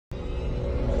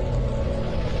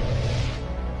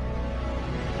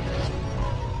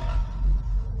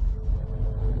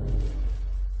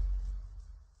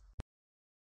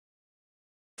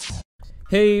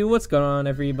Hey, what's going on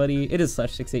everybody? It is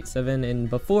Slash687, and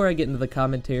before I get into the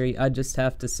commentary, I just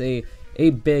have to say a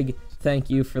big thank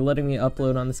you for letting me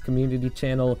upload on this community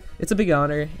channel. It's a big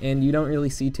honor, and you don't really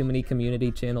see too many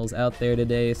community channels out there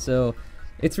today, so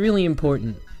it's really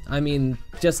important. I mean,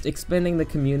 just expanding the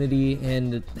community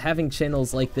and having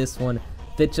channels like this one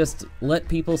that just let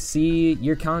people see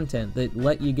your content, that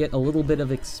let you get a little bit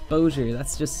of exposure.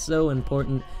 That's just so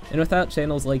important, and without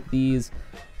channels like these,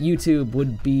 YouTube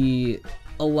would be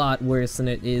a lot worse than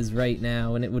it is right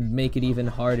now, and it would make it even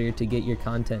harder to get your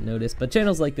content noticed. But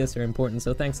channels like this are important,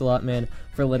 so thanks a lot, man,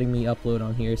 for letting me upload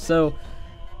on here. So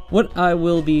what I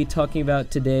will be talking about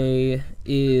today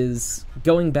is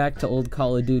going back to old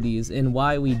Call of Duties and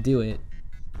why we do it.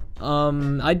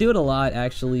 I do it a lot,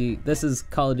 actually. This is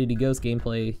Call of Duty Ghost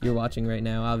gameplay you're watching right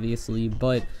now, obviously,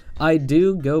 but I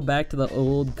do go back to the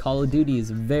old Call of Duties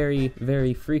very,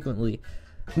 very frequently.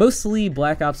 Mostly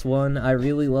Black Ops 1. I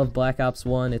really love Black Ops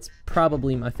 1. It's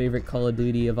probably my favorite Call of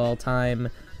Duty of all time.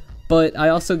 But I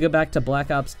also go back to Black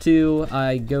Ops 2,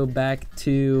 I go back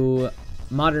to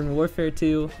Modern Warfare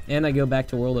 2, and I go back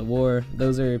to World at War.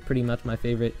 Those are pretty much my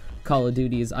favorite Call of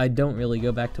Duties. I don't really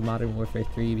go back to Modern Warfare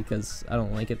 3 because I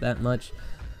don't like it that much.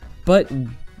 But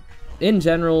in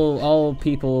general, all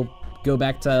people go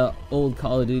back to old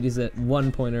Call of Duties at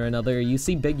one point or another. You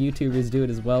see big YouTubers do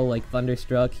it as well, like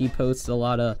Thunderstruck. He posts a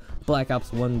lot of Black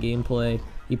Ops 1 gameplay.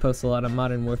 He posts a lot of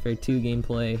Modern Warfare 2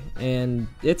 gameplay, and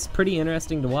it's pretty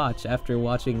interesting to watch after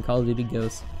watching Call of Duty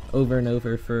Ghosts over and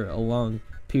over for a long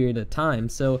period of time.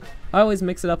 So I always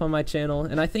mix it up on my channel,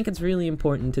 and I think it's really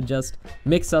important to just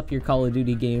mix up your Call of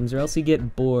Duty games, or else you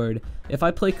get bored. If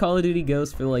I play Call of Duty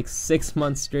Ghosts for like 6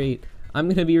 months straight, I'm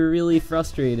going to be really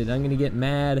frustrated. I'm going to get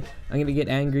mad, I'm going to get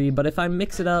angry, but if I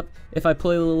mix it up, if I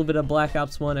play a little bit of Black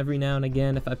Ops 1 every now and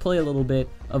again, if I play a little bit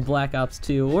of Black Ops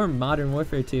 2 or Modern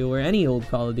Warfare 2 or any old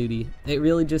Call of Duty, it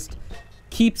really just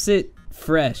keeps it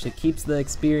fresh. It keeps the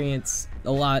experience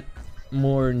a lot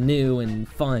more new and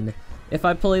fun. If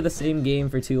I play the same game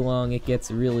for too long, it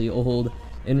gets really old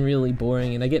and really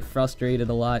boring, and I get frustrated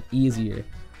a lot easier.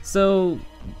 So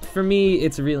for me,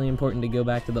 it's really important to go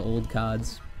back to the old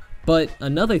CODs. But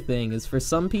another thing is, for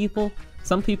some people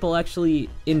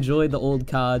actually enjoy the old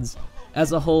CODs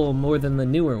as a whole more than the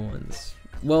newer ones.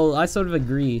 Well, I sort of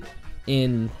agree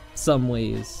in some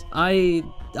ways. I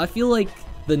feel like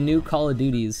the new Call of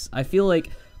Duties, I feel like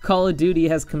Call of Duty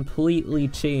has completely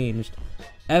changed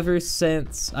ever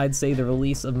since, I'd say, the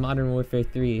release of Modern Warfare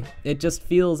 3. It just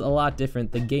feels a lot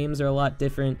different. The games are a lot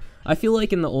different. I feel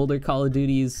like in the older Call of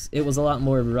Duties, it was a lot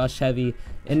more rush heavy,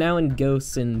 and now in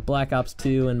Ghosts and Black Ops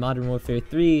 2 and Modern Warfare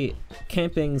 3,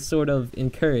 camping's sort of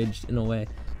encouraged in a way.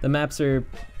 The maps are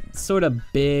sort of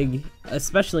big,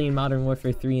 especially in Modern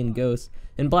Warfare 3 and Ghosts.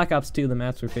 In Black Ops 2, the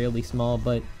maps were fairly small,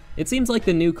 but it seems like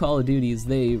the new Call of Duties,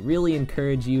 they really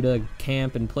encourage you to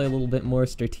camp and play a little bit more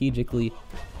strategically.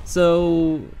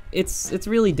 So it's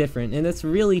really different, and it's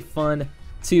really fun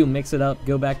to mix it up,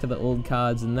 go back to the old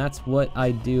CODs, and that's what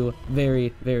I do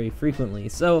very, very frequently.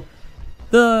 So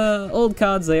the old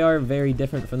CODs, they are very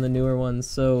different from the newer ones,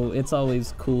 so it's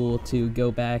always cool to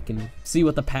go back and see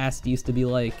what the past used to be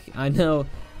like. I know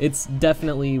it's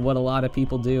definitely what a lot of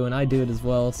people do, and I do it as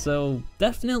well, so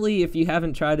definitely, if you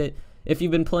haven't tried it, if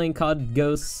you've been playing COD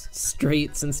Ghosts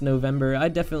straight since November, I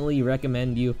definitely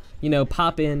recommend you,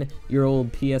 pop in your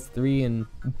old PS3 and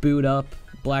boot up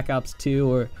Black Ops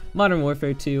 2 or Modern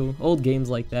Warfare 2, old games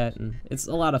like that, and it's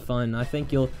a lot of fun. I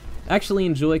think you'll actually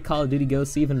enjoy Call of Duty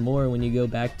Ghosts even more when you go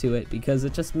back to it, because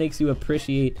it just makes you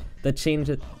appreciate the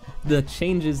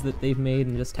changes that they've made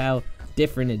and just how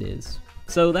different it is.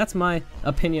 So that's my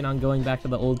opinion on going back to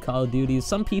the old Call of Duties.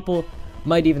 Some people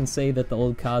might even say that the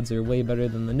old CODs are way better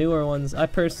than the newer ones. I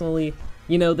personally,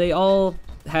 they all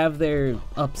have their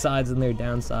upsides and their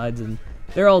downsides, and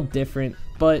they're all different,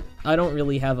 but I don't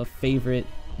really have a favorite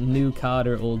new COD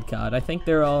or old COD. I think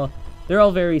they're all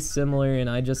very similar, and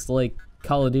I just like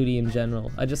Call of Duty in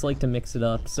general. I just like to mix it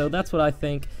up. So that's what I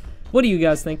think. What do you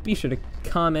guys think? Be sure to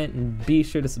comment, and be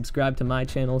sure to subscribe to my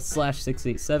channel,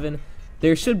 Slash687.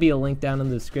 There should be a link down in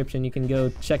the description. You can go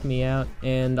check me out,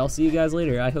 and I'll see you guys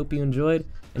later. I hope you enjoyed,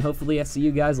 and hopefully I see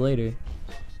you guys later.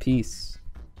 Peace.